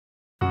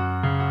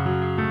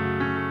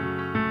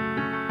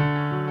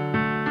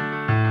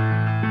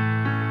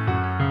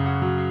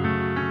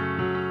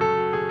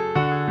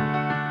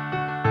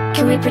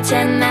Can we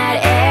pretend that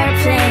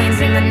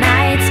airplanes in the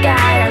night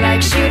sky are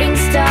like shooting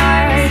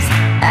stars?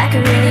 I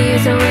could really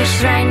use a wish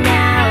right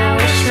now, a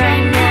wish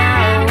right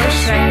now, a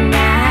wish right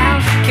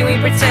now. Can we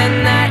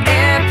pretend that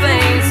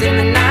airplanes in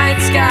the night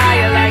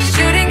sky are like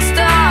shooting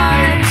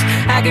stars?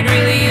 I could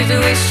really use a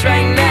wish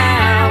right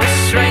now,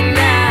 wish right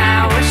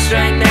now, wish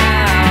right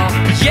now.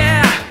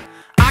 Yeah,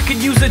 I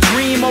could use a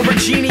dream or a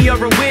genie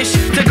or a wish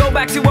to go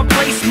back to a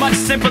place much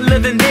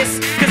simpler than this.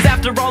 Cause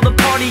after all the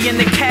party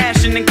and the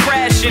cash and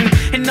crashing,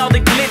 and all the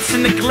glitz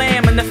and the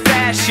glam and the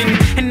fashion,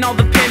 and all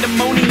the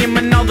pandemonium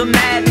and all the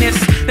madness,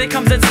 there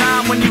comes a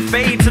time when you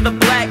fade to the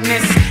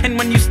blackness. And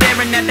when you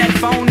staring at that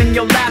phone in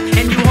your lap,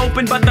 and you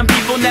hoping but them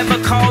people never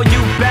call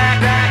you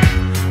back.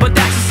 But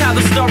that's just how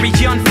the story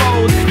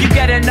unfolds. You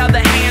get another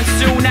hand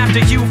soon after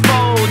you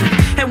fold.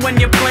 And when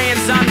your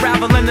plans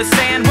unravel in the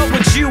sand, what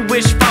would you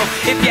wish for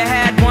if you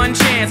had one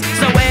chance?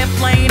 So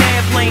airplane,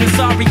 airplane,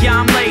 sorry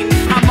I'm late.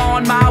 I'm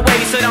on my way,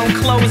 so don't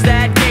close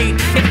that gate.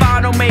 If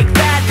I don't make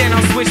that, then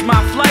I'll switch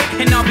my flight,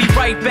 and I'll be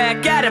right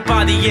back at it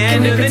by the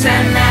end of the night. Can we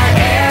pretend that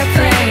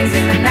airplanes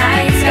in the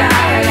night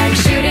sky are like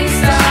shooting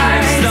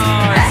stars?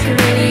 I could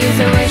really use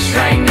a wish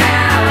right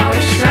now, a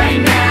wish right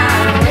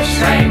now, a wish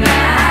right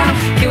now.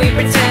 Can we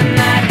pretend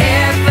that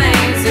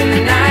airplanes in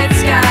the night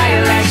sky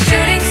are like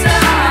shooting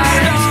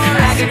stars?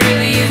 I could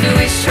really use a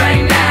wish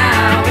right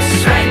now,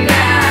 wish right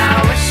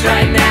now, wish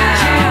right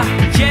now.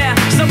 Yeah,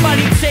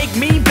 somebody take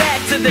me back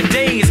to the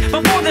days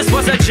before this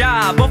was a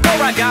job,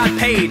 before I got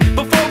paid,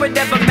 before it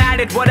ever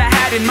mattered what I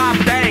had in my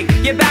bank.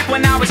 Yeah, back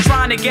when I was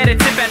trying to get a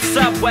tip at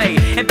Subway,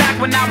 and back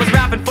when I was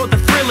rapping for the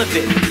thrill of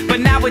it. But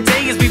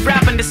nowadays we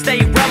rapping to stay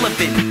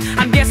relevant.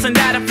 I'm guessing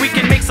that if we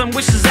can make some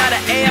wishes out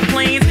of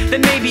airplanes,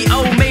 then maybe,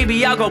 oh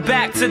maybe I'll go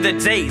back to the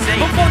days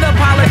before the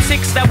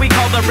politics that we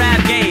call the rap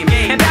game.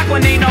 And back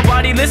when ain't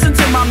nobody listened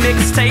to my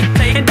mixtape,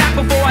 and back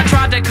before I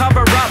tried to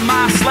cover up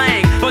my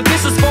slang. But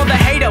this is for the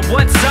hater,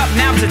 what's up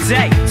now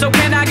today? So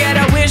can I get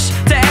a wish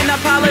to end the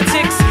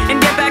politics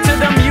and get back to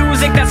the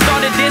music that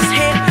started this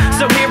hit?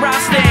 So here I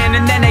stand,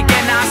 and then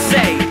again I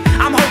say,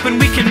 I'm hoping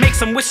we can make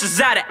some wishes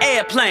out of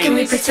airplanes. Can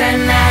we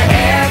pretend that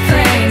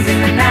airplanes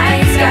in the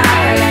night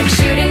sky